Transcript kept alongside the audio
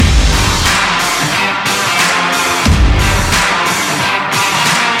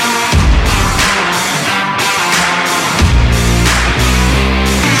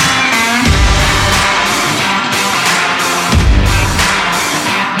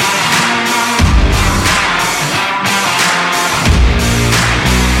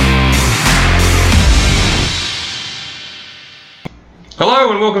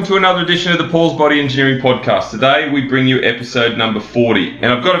Hello and welcome to another edition of the Paul's Body Engineering Podcast. Today we bring you episode number 40 and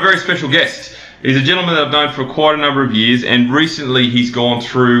I've got a very special guest. He's a gentleman that I've known for quite a number of years, and recently he's gone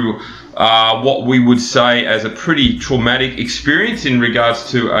through what we would say as a pretty traumatic experience in regards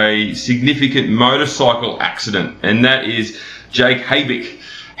to a significant motorcycle accident, and that is Jake Haebich.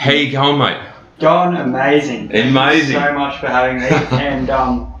 How you going, mate? Going amazing. Amazing. Thank you so much for having me. And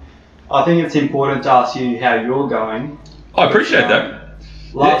I think it's important to ask you how you're going. I appreciate that.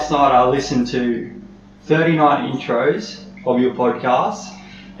 Last night I listened to 39 intros of your podcast,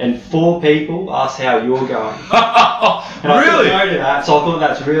 and 4 people asked how you're going. And Really? I took note of that, so I thought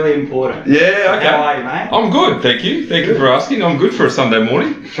that's really important. Yeah, okay. How are you, mate? I'm good, thank you. Thank you for asking. I'm good for a Sunday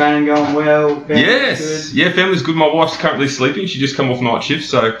morning. Training going well? Yes. Good? Yeah, family's good. My wife's currently sleeping. She just come off night shift,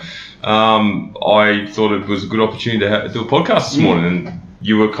 so I thought it was a good opportunity to do a podcast this morning, and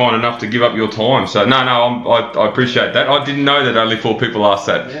you were kind enough to give up your time. So I appreciate that. I didn't know that only 4 people asked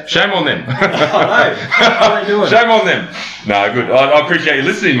that. Yeah. Shame on them. I know. How are you doing? Shame on them. No, good. I appreciate you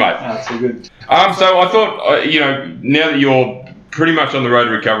listening, mate. That's so good. So I thought, now that you're pretty much on the road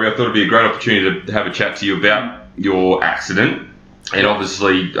to recovery, I thought it'd be a great opportunity to have a chat to you about your accident and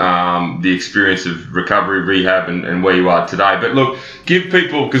obviously the experience of recovery, rehab, and where you are today. But look, give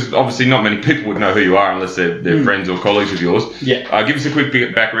people, because obviously not many people would know who you are unless they're friends or colleagues of yours. Yeah. Give us a quick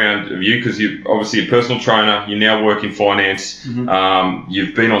background of you, because you're obviously a personal trainer. You now work in finance.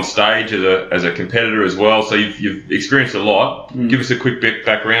 You've been on stage as a competitor as well, so you've experienced a lot. Give us a quick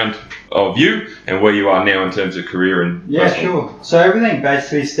background of you and where you are now in terms of career and personal. Sure. So everything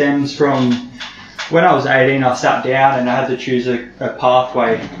basically stems from when I was 18. I sat down and I had to choose a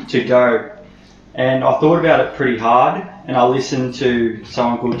pathway to go, and I thought about it pretty hard, and I listened to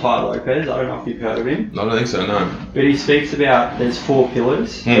someone called Ty Lopez. I don't know if you've heard of him. I don't think so, no. But he speaks about there's 4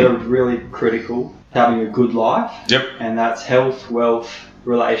 pillars that are really critical to having a good life. Yep. And that's health, wealth,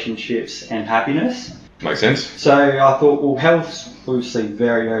 relationships, and happiness. Makes sense. So I thought, well, health's obviously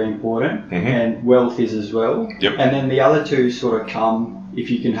very, very important, and wealth is as well. Yep. And then the other 2 sort of come if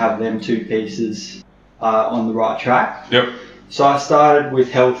you can have them 2 pieces on the right track. Yep. So I started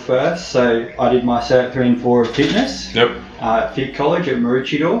with health first. So I did my Cert 3 and 4 of fitness. Yep. Fit College at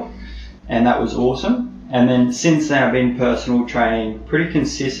Maroochydore, and that was awesome. And then since then I've been personal training pretty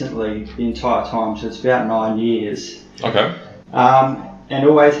consistently the entire time, so it's about 9 years. Okay. And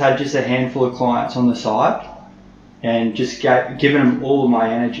always had just a handful of clients on the side, and just giving them all of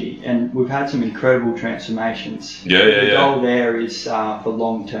my energy. And we've had some incredible transformations. The goal there is for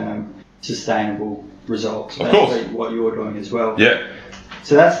long-term sustainable results. Of course. What you're doing as well. Yeah.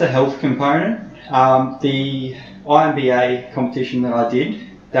 So that's the health component. The IMBA competition that I did,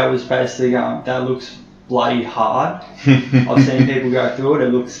 that was basically that looks bloody hard. I've seen people go through it. It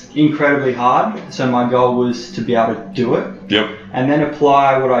looks incredibly hard. So my goal was to be able to do it. Yep. And then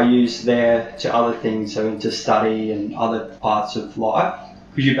apply what I used there to other things, so into study and other parts of life.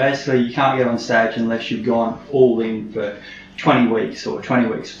 Because you can't get on stage unless you've gone all in for 20 weeks or 20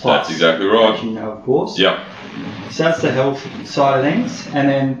 weeks plus. That's exactly right. As you know, of course. Yep. So that's the health side of things. And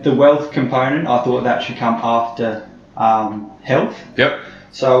then the wealth component, I thought that should come after health. Yep.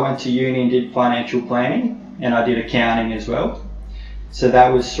 So I went to uni and did financial planning, and I did accounting as well. So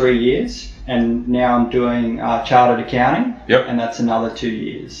that was 3 years, and now I'm doing chartered accounting. Yep. And that's another 2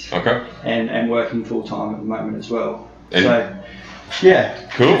 years. Okay. And working full time at the moment as well. And so yeah,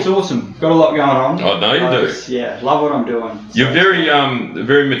 cool. It's awesome. Got a lot going on. I know you do. Yeah, love what I'm doing. You're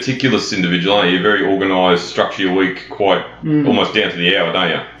very meticulous individual, aren't you? You're very organised, structure your week quite almost down to the hour, don't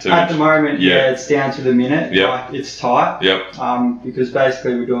you? At the moment, it's down to the minute. Yep. Like, it's tight. Yep. Because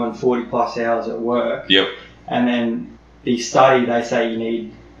basically we're doing 40 plus hours at work. Yep. And then the study, they say you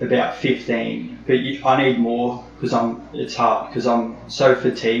need about 15, but I need more it's hard because I'm so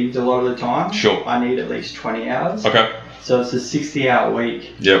fatigued a lot of the time. Sure. I need at least 20 hours. Okay. So it's a 60-hour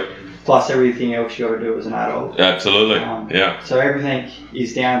week. Yep. Plus everything else you got to do as an adult. Absolutely. Yeah. So everything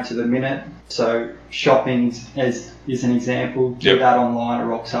is down to the minute. So shopping is an example. Do that online. It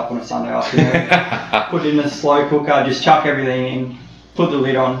rocks up on a Sunday afternoon. Put it in a slow cooker. Just chuck everything in. Put the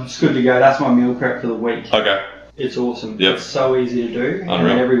lid on. It's good to go. That's my meal prep for the week. Okay. It's awesome. Yep. It's so easy to do. Unreal. And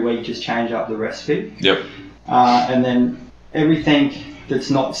then every week just change up the recipe. Yep. And then everything that's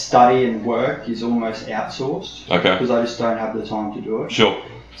not study and work is almost outsourced. Okay. Because I just don't have the time to do it. Sure.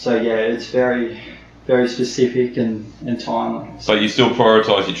 So yeah, it's very, very specific and timely. But you still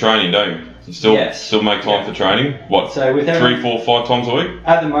prioritise your training, don't you? You still make time for training? What, so with 3, 4, 5 times a week?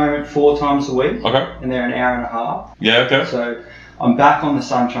 At the moment, 4 times a week. Okay. And they're an hour and a half. Yeah, okay. So I'm back on the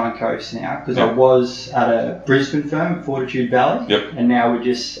Sunshine Coast now because I was at a Brisbane firm at Fortitude Valley. Yep. And now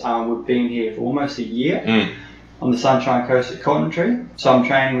we've been here for almost a year. on the Sunshine Coast at Coventry. So I'm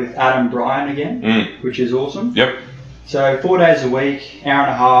training with Adam Bryan again, which is awesome. Yep. So 4 days a week, hour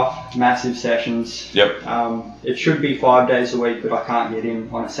and a half, massive sessions. Yep. It should be 5 days a week, but I can't get in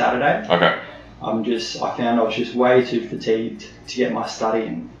on a Saturday. Okay. I found I was just way too fatigued to get my study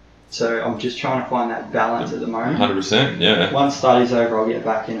in. So I'm just trying to find that balance at the moment. 100%, yeah. Once study's over, I'll get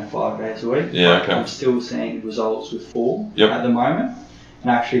back in at 5 days a week. Yeah, okay. I'm still seeing results with 4 Yep. at the moment.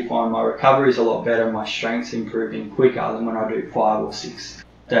 And I actually find my recovery's a lot better and my strength's improving quicker than when I do 5 or 6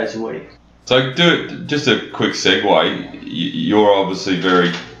 days a week. So just a quick segue, you're obviously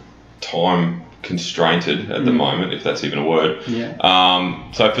very time constrained at the moment, if that's even a word. Yeah.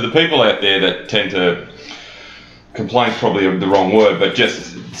 So for the people out there that tend to, complain's probably the wrong word, but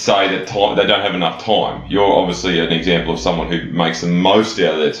just say that they don't have enough time. You're obviously an example of someone who makes the most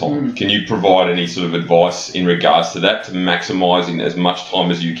out of their time. Can you provide any sort of advice in regards to that, to maximising as much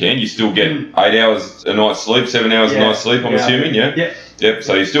time as you can? You still get 8 hours a night's sleep, 7 hours a night's sleep, I'm assuming, yeah? Yep. Yep,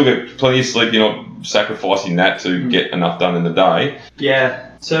 so you still get plenty of sleep, you're not sacrificing that to get enough done in the day. Yeah,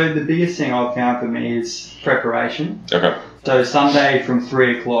 so the biggest thing I've found for me is preparation. Okay. So Sunday from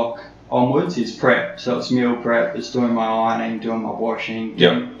 3 o'clock onwards is prep. So it's meal prep, it's doing my ironing, doing my washing,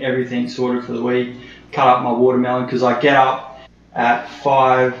 getting everything sorted for the week, cut up my watermelon, because I get up at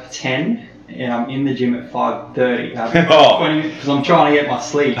 5:10 and I'm in the gym at 5:30. Because I'm trying to get my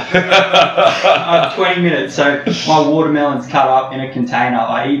sleep. I have 20 minutes, so my watermelon's cut up in a container.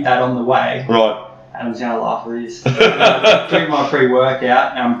 I eat that on the way. Right. Adam's going to laugh at this. Drink my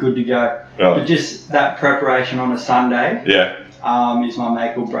pre-workout and I'm good to go. Right. But just that preparation on a Sunday is my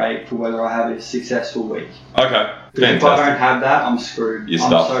make or break for whether I have a successful week. Okay. Fantastic. If I don't have that, I'm screwed. You're I'm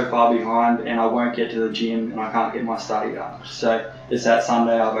stuffed. so far behind and I won't get to the gym and I can't get my study done. So it's that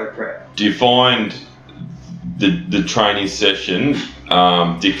Sunday I'll go prep. Do you find the training session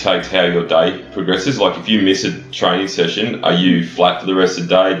dictates how your day progresses? Like if you miss a training session, are you flat for the rest of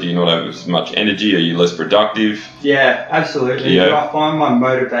the day? Do you not have as much energy? Are you less productive? Yeah, absolutely. Yeah. But I find my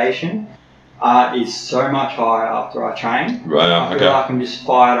motivation is so much higher after I train. Right, I feel like I'm just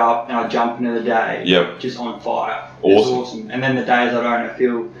fired up and I jump into the day just on fire. It's awesome. And then the days I don't, I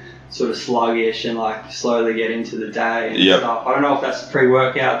feel sort of sluggish and like slowly get into the day and stuff. I don't know if that's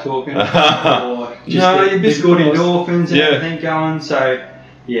pre-workout talking or just the good endorphins and everything going. So,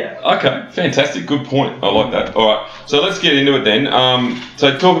 yeah. Okay, fantastic. Good point. I like that. All right, so let's get into it then.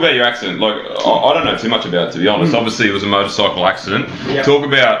 So talk about your accident. Like, I don't know too much about it, to be honest. Obviously, it was a motorcycle accident. Yep. Talk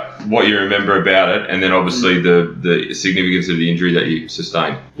about what you remember about it, and then obviously the significance of the injury that you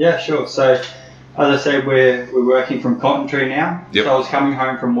sustained. Yeah, sure. So, as I said, we're working from Coventry now. Yep. So I was coming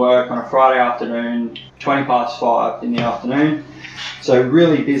home from work on a Friday afternoon, 5:20 in the afternoon. So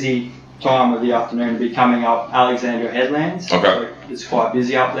really busy time of the afternoon, be coming up Alexandria Headlands. Okay. So it's quite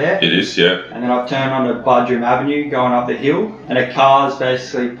busy up there. It is, yeah. And then I've turned onto Budrum Avenue going up the hill, and a car's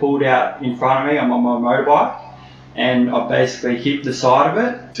basically pulled out in front of me. I'm on my motorbike, and I've basically hit the side of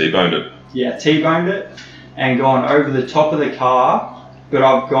it. T-boned it. Yeah, T-boned it, and gone over the top of the car. But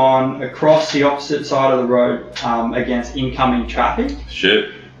I've gone across the opposite side of the road against incoming traffic.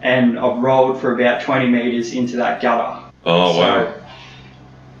 Shit. And I've rolled for about 20 metres into that gutter. Oh, wow.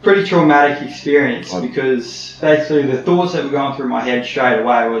 Pretty traumatic experience because basically the thoughts that were going through my head straight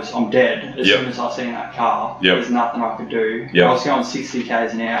away was I'm dead as soon as I seen that car. There's nothing I could do. I was going 60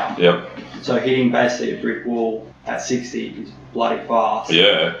 k's an hour. So hitting basically a brick wall at 60 is bloody fast.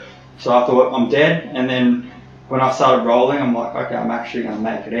 Yeah. So I thought I'm dead, and then when I started rolling, I'm like, okay, I'm actually going to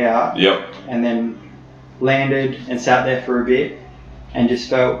make it out. And then landed and sat there for a bit and just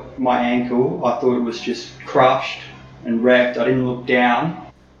felt my ankle. I thought it was just crushed and wrecked. I didn't look down.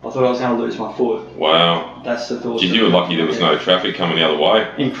 I thought I was going to lose my foot. Wow. That's the thought. You were lucky there was no traffic coming the other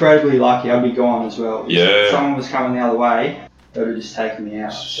way. Incredibly lucky. I'd be gone as well. If someone was coming the other way, they would have just taken me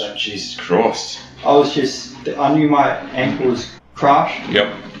out. So Jesus Christ. I knew my ankle was crushed.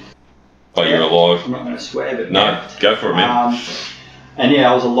 But you're alive. I'm not going to swear, but no, go for it, man. And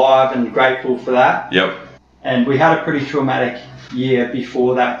I was alive and grateful for that. And we had a pretty traumatic year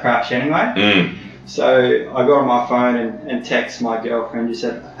before that crash anyway. So I got on my phone and texted my girlfriend. Just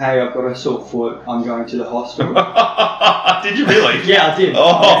said, "Hey, I've got a sore foot. I'm going to the hospital." Did you really? Yeah, I did.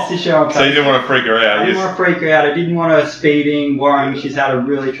 Oh, so you didn't want to freak her out? I didn't want to freak her out. I didn't want her speeding, worrying. She's had a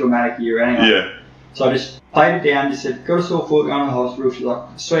really traumatic year anyway. So I just played it down. Just said, "Got a sore foot. Going to the hospital." She's like,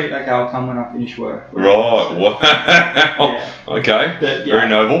 "Sweet, okay, I'll come when I finish work." Right. Wow. Okay. But, very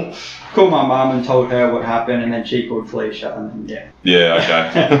noble. Called my mum and told her what happened, and then she called Felicia, and then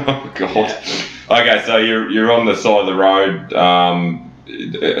okay. Oh God. Okay, so you're on the side of the road.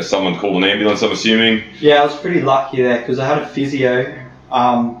 Someone called an ambulance, I'm assuming. Yeah, I was pretty lucky there because I had a physio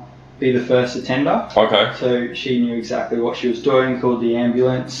be the first attender. Okay. So she knew exactly what she was doing, called the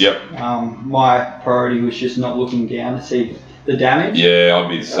ambulance. Yep. My priority was just not looking down to see the damage. Yeah, I'd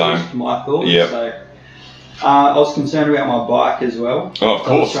be the That same. was my thought. Yep. So I was concerned about my bike as well. Oh, of So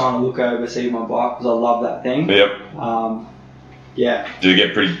I was course. trying to look over, see my bike, because I love that thing. Yep. Yeah. Did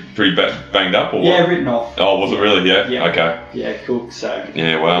it get pretty banged up or Yeah, what? written off. Oh, was it really? Yeah. Yeah. Okay. Yeah, cool. So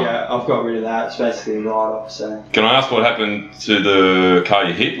Yeah. Wow. yeah, I've got rid of that. It's basically a write-off. So Can I ask what happened to the car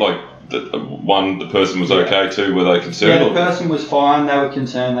you hit? Like the person was okay too. Were they concerned? yeah, the person was fine. They were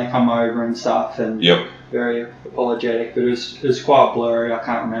concerned. They come over and stuff, and Yep. very apologetic. But it was quite blurry. I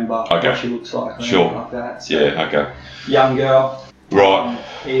can't remember Okay. what she looks like. Or Sure. anything like that. So, Yeah. Okay. young girl. Right.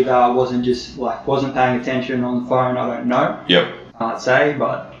 Either wasn't paying attention on the phone. I don't know. Yep. Can't say,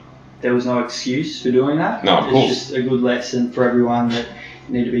 but there was no excuse for doing that. No, of course. It's just a good lesson for everyone that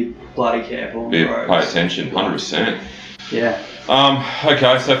you need to be bloody careful on the Yeah. roads. Pay attention. 100%. Yeah.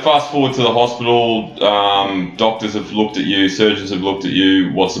 Okay, so fast forward to the hospital. Doctors have looked at you. Surgeons have looked at you.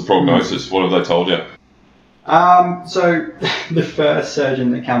 What's the prognosis? What have they told you? So the first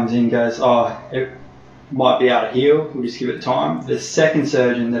surgeon that comes in goes, oh, it might be able to heal. We'll just give it time. The second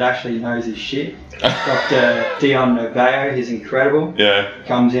surgeon that actually knows his shit, Dr. Dion Noveo, he's incredible. Yeah.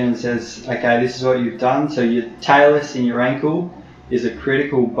 Comes in and says, okay, this is what you've done. So your talus in your ankle is a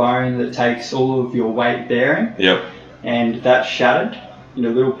critical bone that takes all of your weight bearing. Yep. And that's shattered into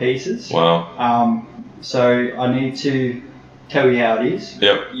little pieces. Wow. So I need to tell you how it is.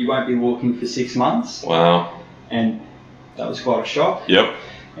 Yep. You won't be walking for 6 months. Wow. And that was quite a shock. Yep.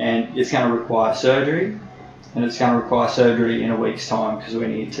 And it's going to require surgery. And it's going to require surgery in a week's time because we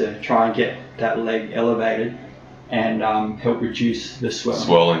need to try and get that leg elevated and help reduce the swelling.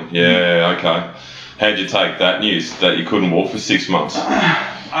 Swelling. Yeah. Okay. How'd you take that news that you couldn't walk for 6 months?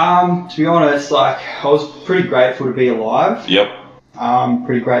 To be honest, I was pretty grateful to be alive. Yep.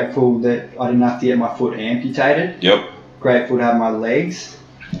 Pretty grateful that I didn't have to get my foot amputated. Yep. Grateful to have my legs.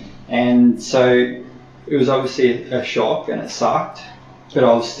 And so it was obviously a shock and it sucked, but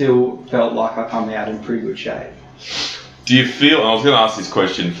I still felt like I come out in pretty good shape. Do you feel, and I was going to ask this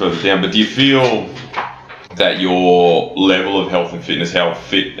question further down, but do you feel that your level of health and fitness, how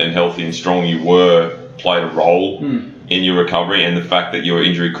fit and healthy and strong you were, played a role in your recovery and the fact that your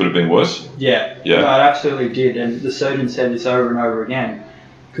injury could have been worse? Yeah. Yeah. No, it absolutely did. And the surgeon said this over and over again.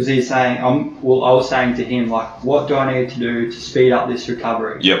 Because he's saying, I was saying to him, like, what do I need to do to speed up this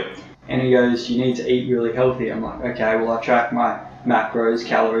recovery? Yep. And he goes, you need to eat really healthy. I'm like, okay, well, I track my macros,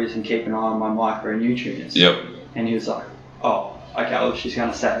 calories, and keep an eye on my micronutrients. Yep. And he was like, oh, okay, I was just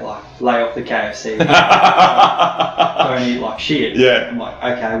going to say, like, lay off the KFC. Don't eat like shit. Yeah. I'm like,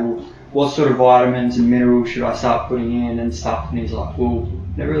 okay, well, what sort of vitamins and minerals should I start putting in and stuff? And he's like, well,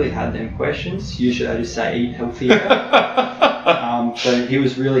 never really had them questions. Usually I just say eat healthier. So he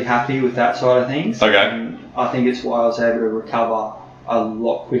was really happy with that side of things. Okay. And I think it's why I was able to recover a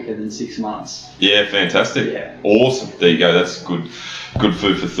lot quicker than 6 months. Yeah, fantastic. Yeah. Awesome. There you go. That's good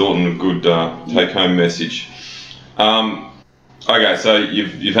food for thought and a good take-home message. Okay, so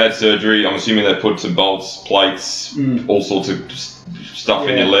you've had surgery. I'm assuming they put some bolts, plates, all sorts of stuff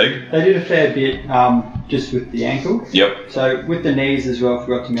in your leg. They did a fair bit just with the ankle. Yep. So with the knees as well,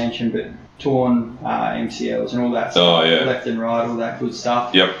 forgot to mention, but torn MCLs and all that stuff. Oh, yeah. Left and right, all that good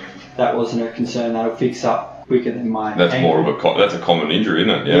stuff. Yep. That wasn't a concern. That'll fix up quicker than my That's ankle. more of that's a common injury,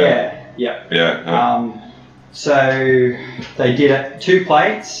 isn't it? Yeah. Yeah. So they did 2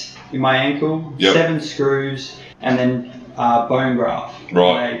 plates in my ankle, Yep. 7 screws, and then bone graft.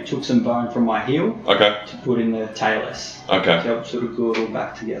 Right. They took some bone from my heel Okay. to put in the talus to Okay. help sort of glue it all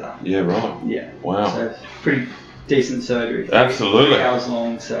back together. Yeah, right. Yeah. Wow. So pretty decent surgery. Absolutely. 3 hours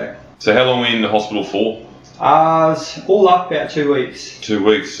long. So how long were you in the hospital for? it's all up about 2 weeks. 2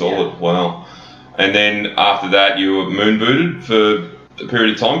 weeks, solid. Wow. And then after that, you were moon booted for a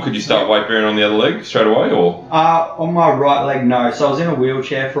period of time. Could you start weight bearing on the other leg straight away, or? On my right leg, no. So I was in a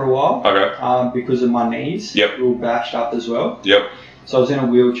wheelchair for a while. Okay. Because of my knees. Yep. All bashed up as well. Yep. So I was in a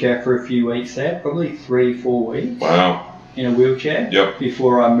wheelchair for a few weeks there, probably 3-4 weeks. Wow. In a wheelchair. Yep.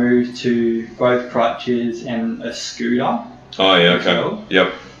 Before I moved to both crutches and a scooter. Oh yeah. as Okay. well.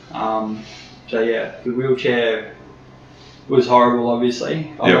 Yep. So yeah, the wheelchair was horrible.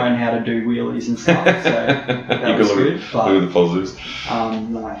 Obviously, I Yep. learned how to do wheelies and stuff. So that You was could good. look But at the positives.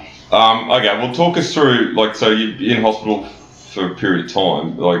 no. Okay, well, talk us through, like, so you're in hospital for a period of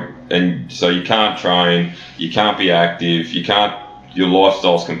time, like, and so you can't train, you can't be active, your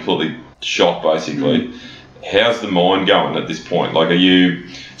lifestyle's completely shot, basically. How's the mind going at this point? Like, are you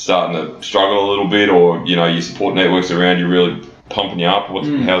starting to struggle a little bit, or, your support networks around you really pumping you up?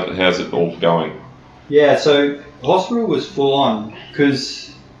 How's it all going? Yeah, so hospital was full on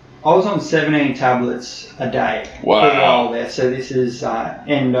because I was on 17 tablets a day for a while there. So this is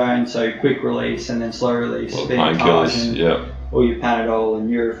endone, so quick release and then slow release. Well, painkillers, yeah. All your Panadol and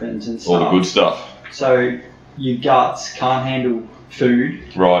Nurophens and stuff. All the good stuff. So your guts can't handle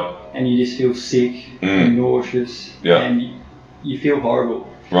food. Right. And you just feel sick and nauseous. Yeah. And you feel horrible.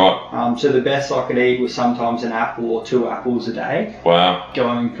 Right. So the best I could eat was sometimes an apple or 2 apples a day. Wow.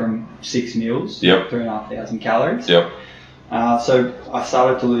 Going from 6 meals. Yep. 3,500 calories. Yep. So I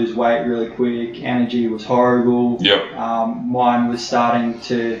started to lose weight really quick. Energy was horrible. Yep. Mine was starting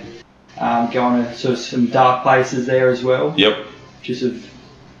to go into sort of some dark places there as well. Yep. Just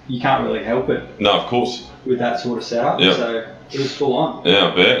you can't really help it. No, of course. With that sort of setup. Yep. So it was full on.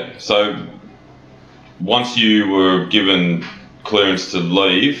 Yeah, I bet. So once you were given clearance to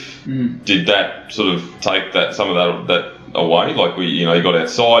leave, did that sort of take some of that away? Like you got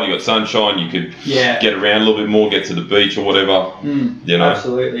outside, you got sunshine, you could get around a little bit more, get to the beach or whatever.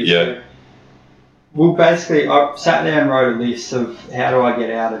 Absolutely. Yeah. So, basically, I sat there and wrote a list of how do I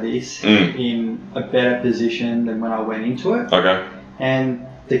get out of this in a better position than when I went into it. Okay. And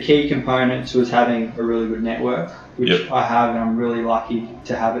the key components was having a really good network, which I have, and I'm really lucky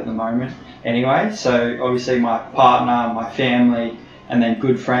to have at the moment. Anyway, so obviously my partner, my family, and then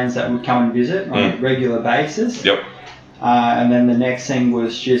good friends that would come and visit on a regular basis. Yep. And then the next thing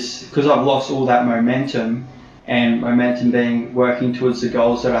was just because I've lost all that momentum, and momentum being working towards the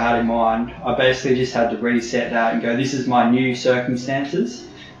goals that I had in mind, I basically just had to reset that and go, this is my new circumstances,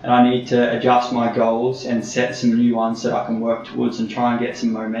 and I need to adjust my goals and set some new ones that I can work towards and try and get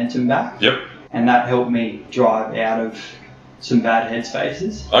some momentum back. Yep. And that helped me drive out of some bad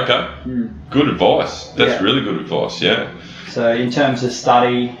headspaces. Okay. Good advice. That's really good advice, yeah. So in terms of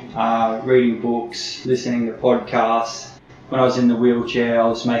study, reading books, listening to podcasts, when I was in the wheelchair, I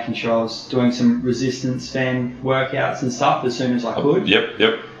was making sure I was doing some resistance band workouts and stuff as soon as I could.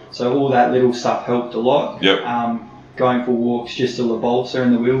 Yep. So all that little stuff helped a lot. Yep. Going for walks just to La Bolsa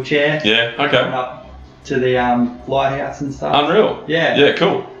in the wheelchair. Yeah, okay. Going up to the lighthouse and stuff. Unreal. Yeah. Yeah,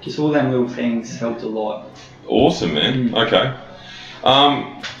 cool. Just all them little things helped a lot. Awesome, man. Okay.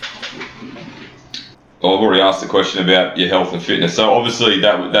 I've already asked the question about your health and fitness. So obviously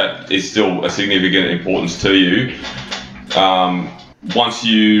that is still a significant importance to you. Once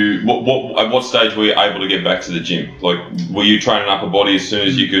you, at what stage were you able to get back to the gym? Like, were you training up a body as soon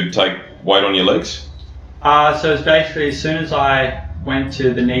as you could take weight on your legs? So it's basically as soon as I went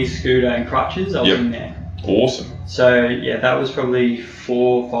to the knee scooter and crutches, I was in there. Awesome. So yeah, that was probably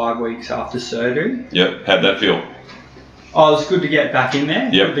 4 or 5 weeks after surgery. Yep. How'd that feel? Oh, it was good to get back in there.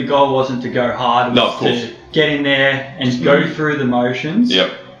 Yep. The goal wasn't to go hard. It was to get in there and go through the motions.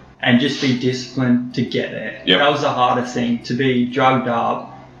 Yep. And just be disciplined to get there. Yep. That was the hardest thing, to be drugged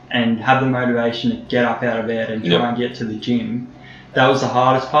up and have the motivation to get up out of bed and try and get to the gym. That was the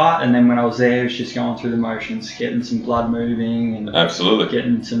hardest part, and then when I was there, it was just going through the motions, getting some blood moving and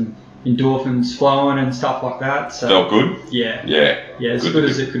getting some endorphins flowing and stuff like that. So felt good? Yeah. Yeah. Yeah, as good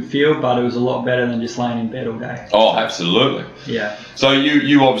as it could feel, but it was a lot better than just laying in bed all day. Oh, absolutely. Yeah. So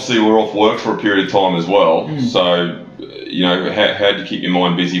you obviously were off work for a period of time as well. So, how did you keep your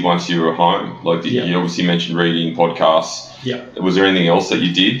mind busy once you were home? Like, you obviously mentioned reading, podcasts. Yeah. Was there anything else that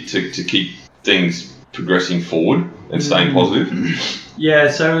you did to keep things progressing forward and staying positive? Yeah,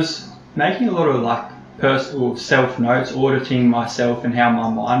 so it was making a lot of personal self notes, auditing myself and how my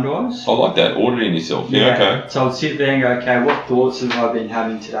mind was. I like that, auditing yourself. Yeah, okay. So I'd sit there and go, okay, what thoughts have I been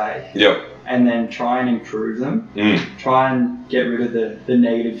having today? Yep. And then try and improve them. Try and get rid of the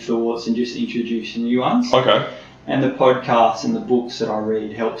negative thoughts and just introduce new ones. Okay. And the podcasts and the books that I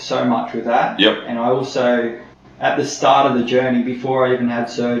read help so much with that. Yep. And I also, at the start of the journey, before I even had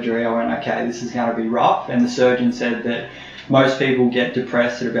surgery, I went, okay, this is going to be rough. And the surgeon said that most people get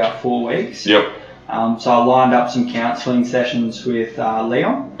depressed at about 4 weeks. Yep. So I lined up some counselling sessions with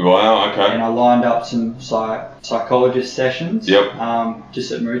Leon. Wow, okay. And I lined up some psychologist sessions. Yep.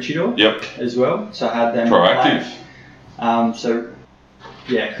 Just at Maroochydore. Yep. As well. So I had them. Proactive. So,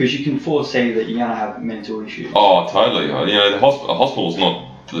 yeah, because you can foresee that you're going to have mental issues. Oh, totally. The hospital's not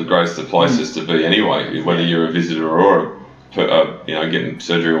the greatest of places to be anyway, whether you're a visitor or getting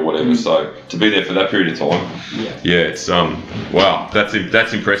surgery or whatever. So to be there for that period of time, it's wow, that's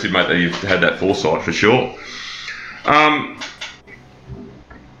impressive, mate, that you've had that foresight for sure.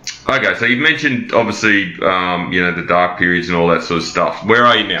 Okay, so you've mentioned obviously the dark periods and all that sort of stuff. Where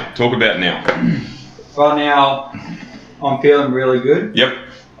are you now? Talk about now. Right now, I'm feeling really good. Yep.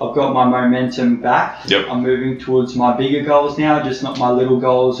 I've got my momentum back. Yep. I'm moving towards my bigger goals now, just not my little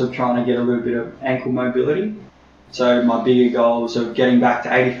goals of trying to get a little bit of ankle mobility. So my bigger goals of getting back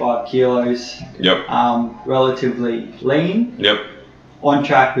to 85 kilos. Yep. Relatively lean. Yep. on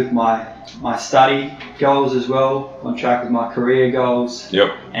track with my study goals as well, on track with my career goals,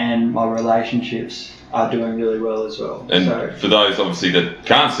 Yep. and my relationships are doing really well as well. And so, for those obviously that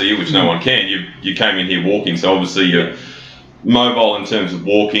can't see you, which no one can, you came in here walking, so obviously you're mobile in terms of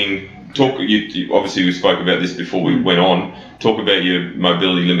walking. You obviously we spoke about this before we went on. Talk about your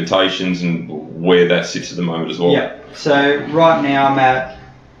mobility limitations and where that sits at the moment as well. Yeah. So right now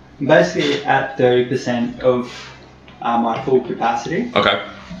I'm basically at 30% of my full capacity. Okay.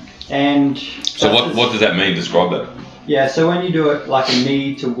 And so what does that mean? Describe that. Yeah. So when you do it like a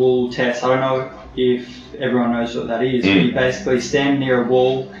knee to wall test, I don't know if everyone knows what that is, but you basically stand near a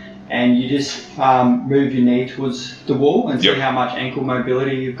wall and you just move your knee towards the wall and see how much ankle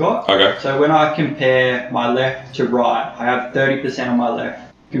mobility you've got. Okay. So when I compare my left to right, I have 30% on my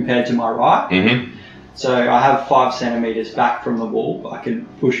left compared to my right. Mm-hmm. So I have 5 centimeters back from the wall. I can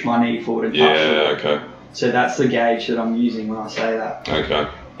push my knee forward and touch it. Yeah, okay. So that's the gauge that I'm using when I say that. Okay.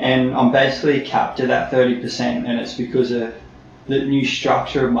 And I'm basically capped at that 30%, and it's because of the new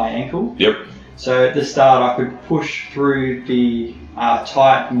structure of my ankle. Yep. So at the start, I could push through the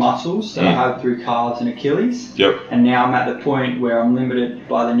tight muscles that I have through calves and Achilles. Yep. And now I'm at the point where I'm limited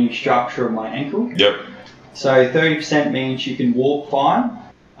by the new structure of my ankle. Yep. So 30% means you can walk fine,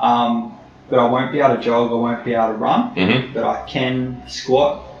 but I won't be able to jog, I won't be able to run, but I can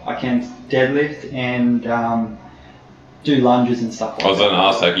squat, I can deadlift, and do lunges and stuff like that. I was going to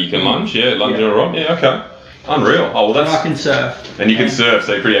ask that. You can lunge? Yeah, lunging all right? Yeah, okay. Unreal. Oh, well, And I can surf. And you can surf,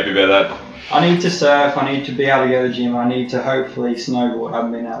 so you're pretty happy about that. I need to surf, I need to be able to go to the gym, I need to hopefully snowboard. I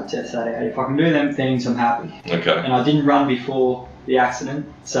haven't been able to test that out. If I can do them things, I'm happy. Okay. And I didn't run before the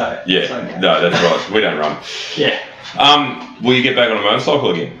accident, so Yeah, it's okay. No, that's right. We don't run. Yeah. Will you get back on a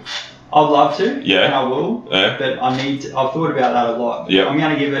motorcycle again? I'd love to, Yeah. and I will, Yeah. but I've thought about that a lot. Yeah. I'm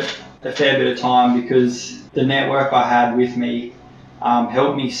going to give it a fair bit of time because the network I had with me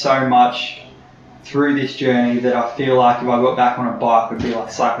helped me so much through this journey that I feel like if I got back on a bike, it'd be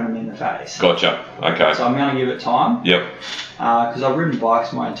like slapping them in the face. Gotcha. Okay. So I'm going to give it time. Yep. Because I've ridden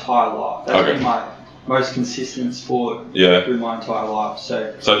bikes my entire life. That's Okay. been my most consistent sport Yeah. through my entire life.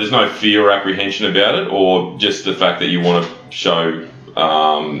 So there's no fear or apprehension about it, or just the fact that you want to show,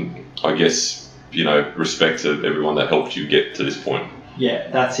 I guess, respect to everyone that helped you get to this point. yeah,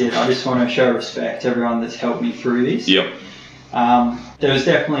 that's it. I just want to show respect to everyone that's helped me through this. Yep. There was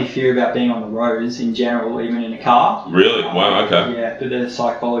definitely fear about being on the roads in general, even in a car. Really? Wow. Okay. Yeah, but the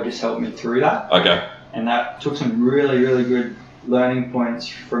psychologist helped me through that. Okay. And that took some really, really good learning points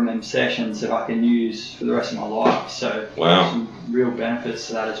from them sessions that I can use for the rest of my life. So Wow. some real benefits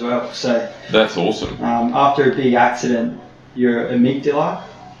to that as well. So That's awesome. after a big accident, your amygdala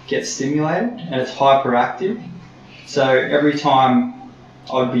gets stimulated and it's hyperactive. So every time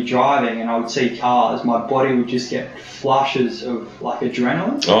I'd be driving and I would see cars, my body would just get flushes of like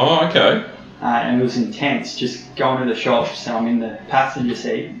adrenaline. Oh, okay. And it was intense, just going to the shops and I'm in the passenger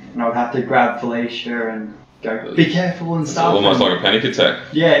seat and I would have to grab Felicia and go, be careful and stuff. Almost and, like a panic attack.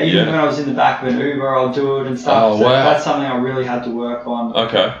 yeah, even when I was in the back of an Uber, I'll do it and stuff. Oh, so wow. that's something I really had to work on.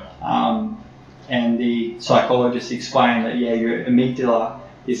 Okay. And the psychologist explained that, yeah, your amygdala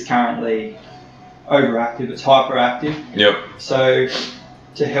is currently overactive, it's hyperactive. Yep. So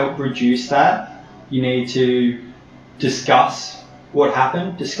to help reduce that, you need to discuss what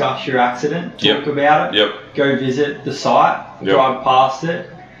happened, discuss your accident, talk about it, Yep. go visit the site, Yep. drive past it,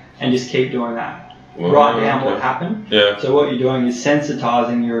 and just keep doing that. Well, Write down okay. what happened. Yeah. So what you're doing is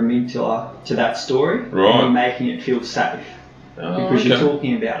sensitizing your amygdala to that story, Right. and you're making it feel safe because you're okay.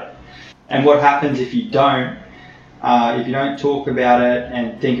 talking about it. And what happens if you don't talk about it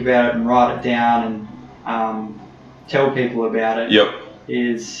and think about it and write it down and tell people about it, Yep.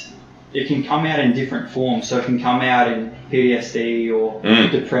 is it can come out in different forms. So it can come out in PTSD or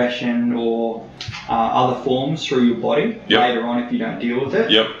depression or other forms through your body later on if you don't deal with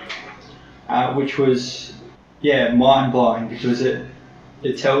it. Yep. Which was, mind blowing because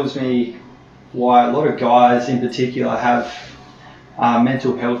it tells me why a lot of guys in particular have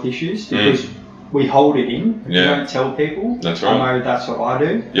mental health issues because we hold it in. We don't tell people. That's right. I know that's what I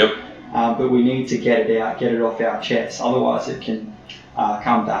do. Yep. But we need to get it out, get it off our chest. Otherwise, it can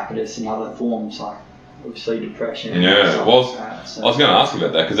come back at us in other forms, like obviously depression. And Yeah. stuff Well, like that. So, I was going to ask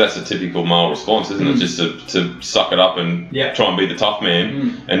about that because that's a typical male response, isn't it? Just to suck it up and try and be the tough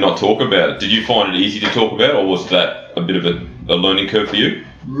man and not talk about it. Did you find it easy to talk about, or was that a bit of a learning curve for you?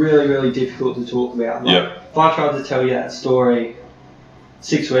 really, really difficult to talk about. Like, if I tried to tell you that story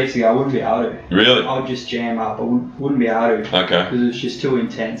 6 weeks ago, I wouldn't be able to. Really? I would just jam up. I wouldn't be able to. Okay. Because it was just too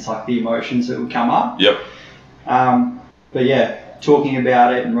intense, like the emotions that would come up. Yep. But yeah, talking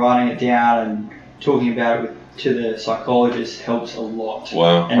about it and writing it down and talking about it with to the psychologist helps a lot.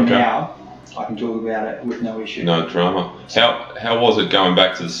 Wow. And okay. now I can talk about it with no issue. No drama. How was it going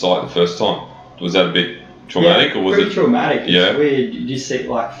back to the site the first time? Was that a bit traumatic, or was pretty it traumatic? It's weird. You just see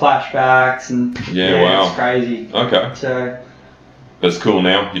like flashbacks and wow. It's crazy. Okay. So. But it's cool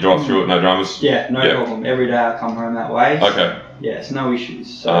now. You drive through it, no dramas. Yeah, no problem. Every day I come home that way. Okay. Yeah, it's no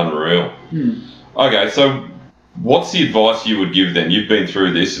issues. So. Unreal. Okay, so what's the advice you would give then? You've been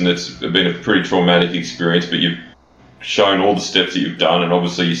through this, and it's been a pretty traumatic experience, but you've shown all the steps that you've done, and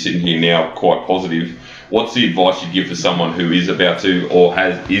obviously you're sitting here now quite positive. What's the advice you'd give for someone who is about to, or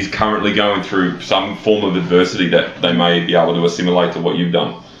is currently going through some form of adversity that they may be able to assimilate to what you've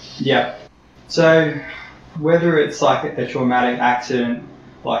done? Yeah. So whether it's like a traumatic accident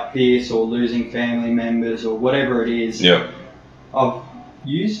like this, or losing family members, or whatever it is, I've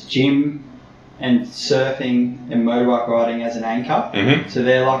used gym and surfing and motorbike riding as an anchor. So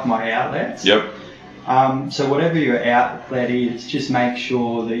they're like my outlets. So whatever your outlet is, just make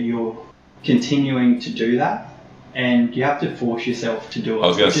sure that you're continuing to do that, and you have to force yourself to do it. I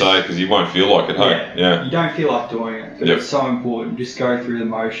was going to say, because you won't feel like it, hey? Yeah. You don't feel like doing it, but it's so important. Just go through the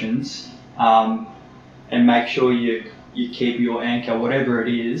motions, and make sure you keep your anchor, whatever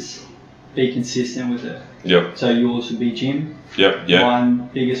it is, be consistent with it. So yours would be gym.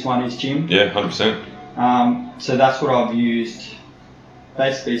 Biggest one is gym. 100%. So that's what I've used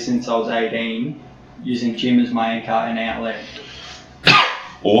basically since I was 18, using gym as my anchor and outlet.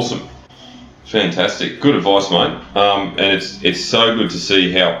 Awesome. Fantastic. Good advice, mate. And it's so good to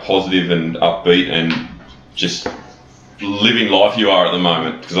see how positive and upbeat and just living life you are at the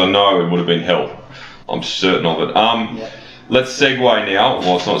moment, because I know it would have been hell. I'm certain of it. Let's segue now.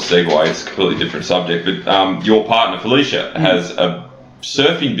 Well, it's not segue, it's a completely different subject, but your partner, Felicia, has a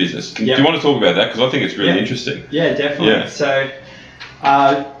surfing business. Do you want to talk about that? Because I think it's really interesting. Yeah, definitely. So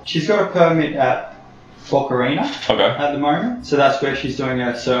she's got a permit at Bocarina at the moment. So that's where she's doing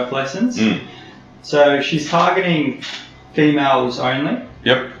her surf lessons. So she's targeting females only.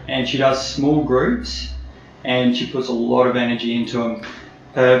 And she does small groups, and she puts a lot of energy into them.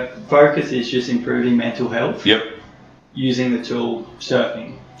 Her focus is just improving mental health. Using the tool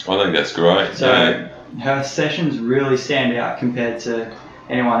surfing. I think that's great. So her sessions really stand out compared to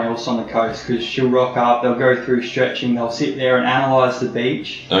anyone else on the coast, because she'll rock up, they'll go through stretching, they'll sit there and analyse the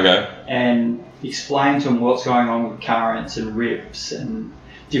beach. And explain to them what's going on with currents and rips and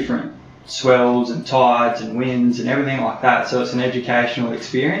different swells and tides and winds and everything like that. So it's an educational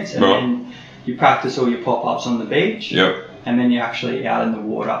experience, and then you practice all your pop-ups on the beach. And then you're actually out in the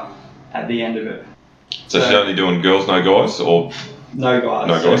water at the end of it. So she's only doing girls, no guys, or? No guys.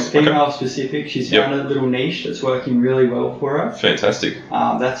 No guys. So female specific. She's found a little niche that's working really well for her. Fantastic.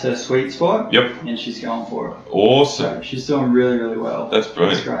 That's her sweet spot. And she's going for it. Awesome. So she's doing really, really well. That's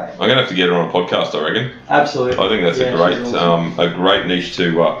brilliant. That's great. I'm going to have to get her on a podcast, I reckon. Absolutely. I think that's a great niche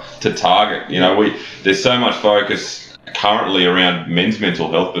to target. You know, there's so much focus currently around men's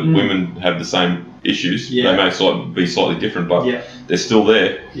mental health, but women have the same issues. They may be slightly different, but they're still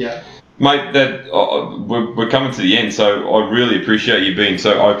there. Mate, we're coming to the end, so I really appreciate you being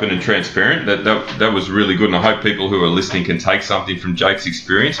so open and transparent. That was really good, and I hope people who are listening can take something from Jake's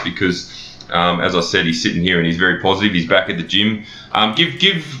experience, because, as I said, he's sitting here and he's very positive. He's back at the gym.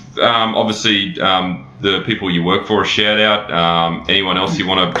 Give obviously the people you work for a shout out. Anyone else you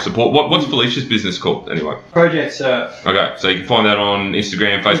want to support? What's Felicia's business called anyway? Project Surf. Okay, so you can find that on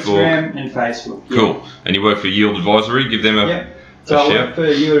Instagram, Facebook. Instagram and Facebook. Cool. And you work for Yield Advisory. Give them a. So I work for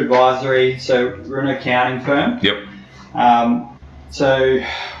Yield Advisory, so we're an accounting firm. So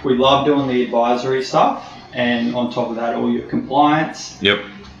we love doing the advisory stuff, and on top of that, all your compliance.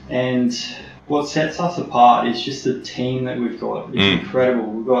 And what sets us apart is just the team that we've got. It's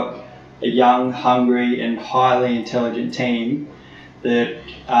incredible. We've got a young, hungry, and highly intelligent team that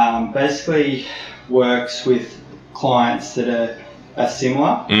basically works with clients that are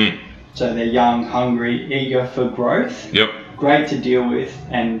similar. So they're young, hungry, eager for growth. Great to deal with,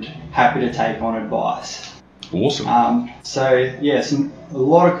 and happy to take on advice. Awesome. So a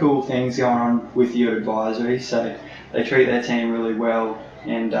lot of cool things going on with Yield Advisory. So they treat their team really well,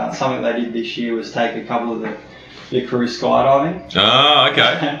 and something they did this year was take a couple of the crew skydiving.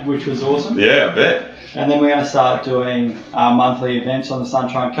 Okay. Which was awesome. Yeah, I bet. And then we're going to start doing monthly events on the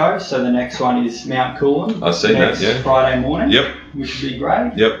Sunshine Coast. So the next one is Mount Coolum. I've seen that, Friday morning. Yep. Which would be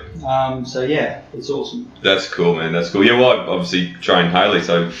great. Yep. So yeah, it's awesome. That's cool, man. That's cool. Yeah, well, I obviously train Haley,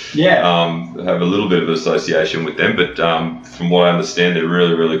 so have a little bit of association with them. But from what I understand, they're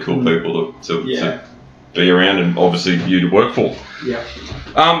really, really cool people to be around and obviously you to work for. Yeah.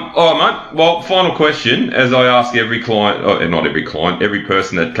 All right, mate. Well, final question, as I ask every client, not every client, every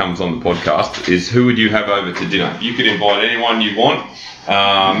person that comes on the podcast, is who would you have over to dinner? You could invite anyone you want,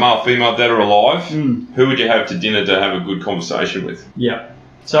 male, female, dead or alive. Who would you have to dinner to have a good conversation with? Yeah.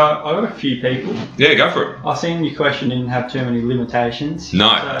 So I've got a few people. Yeah, go for it. I seen your question didn't have too many limitations. No,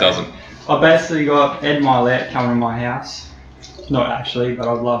 so it doesn't. I basically got Ed Milet coming to my house. Not actually, but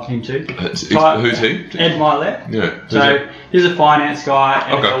I'd love him to. Who's he? Ed Milet. Yeah. So he's a finance guy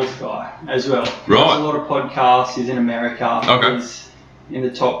and Okay. a health guy as well. He Right. does a lot of podcasts. He's in America. Okay. He's in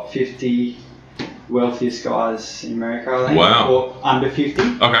the top 50 wealthiest guys in America, I think. Wow. Or under 50.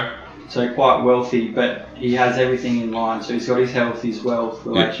 Okay. So quite wealthy, but he has everything in line. So he's got his health, his wealth,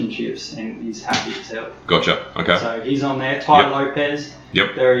 relationships, and he's happy as hell. Gotcha. Okay. So he's on there. Ty Yep. Lopez.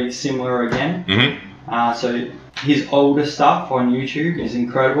 Yep. Very similar again. Mm-hmm. So his older stuff on YouTube is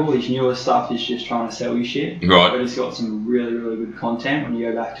incredible. His newer stuff is just trying to sell you shit. Right. But he's got some really, really good content when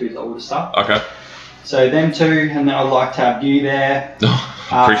you go back to his older stuff. Okay. So them two, and then I'd like to have you there.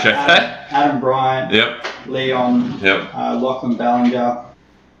 Appreciate that. Adam Bryant. Yep. Leon. Yep. Lachlan Ballinger.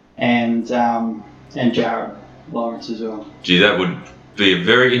 And Jared Lawrence as well. Gee, that would be a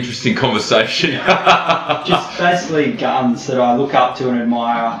very interesting conversation. Just basically guns that I look up to and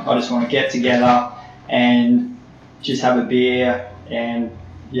admire. I just want to get together and just have a beer and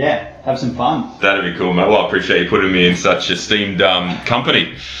have some fun. That'd be cool, mate. Well, I appreciate you putting me in such esteemed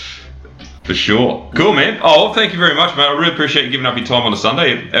company. For sure. Cool, man. Oh, well, thank you very much, mate. I really appreciate you giving up your time on a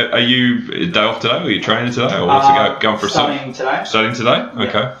Sunday. Are you day off today? Or are you training today? Or what's it going for? Studying today. Studying today?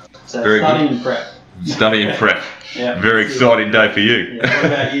 Okay. So very studying good. and prep. Study and prep. Yeah. Very exciting day for you. Yeah. What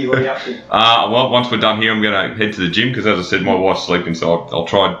about you? What are you up to? Well, once we're done here, I'm going to head to the gym because, as I said, my wife's sleeping, so I'll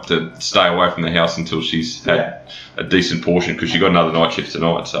try to stay away from the house until she's had a decent portion because she got another night shift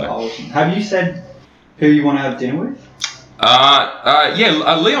tonight. So. Awesome. Have you said who you want to have dinner with?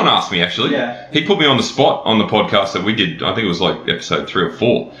 Leon asked me actually. Yeah. He put me on the spot on the podcast that we did. I think it was like episode 3 or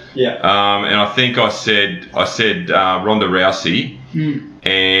 4. Yeah. And I think I said Ronda Rousey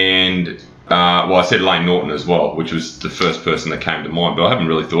and. I said Lane Norton as well, which was the first person that came to mind, but I haven't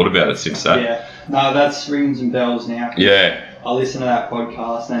really thought about it since that. Yeah, no, that's rings and bells now. Yeah. I listened to that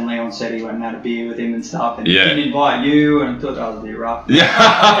podcast, and then Leon said he went and had a beer with him and stuff, and Yeah. he didn't invite you, and I thought that was a bit rough.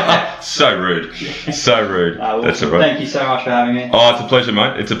 Yeah. So rude. So rude. Well, That's all right. Thank you so much for having me. Oh, it's a pleasure,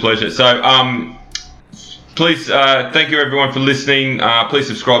 mate. It's a pleasure. So, please, thank you everyone for listening. Please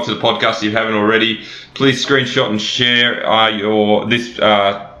subscribe to the podcast if you haven't already. Please screenshot and share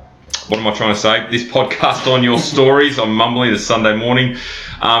what am I trying to say? This podcast on your stories. I'm mumbling. It's Sunday morning.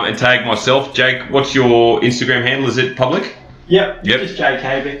 And tag myself. Jake, what's your Instagram handle? Is it public? Yep. Just Jake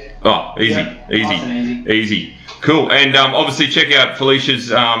Haebich. Oh, easy. Yep. Nice and Easy. Cool. And obviously check out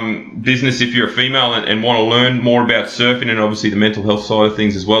Felicia's business if you're a female and want to learn more about surfing and obviously the mental health side of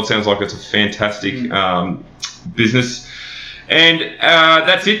things as well. It sounds like it's a fantastic business. And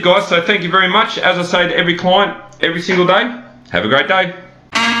that's it, guys. So thank you very much. As I say to every client, every single day, have a great day.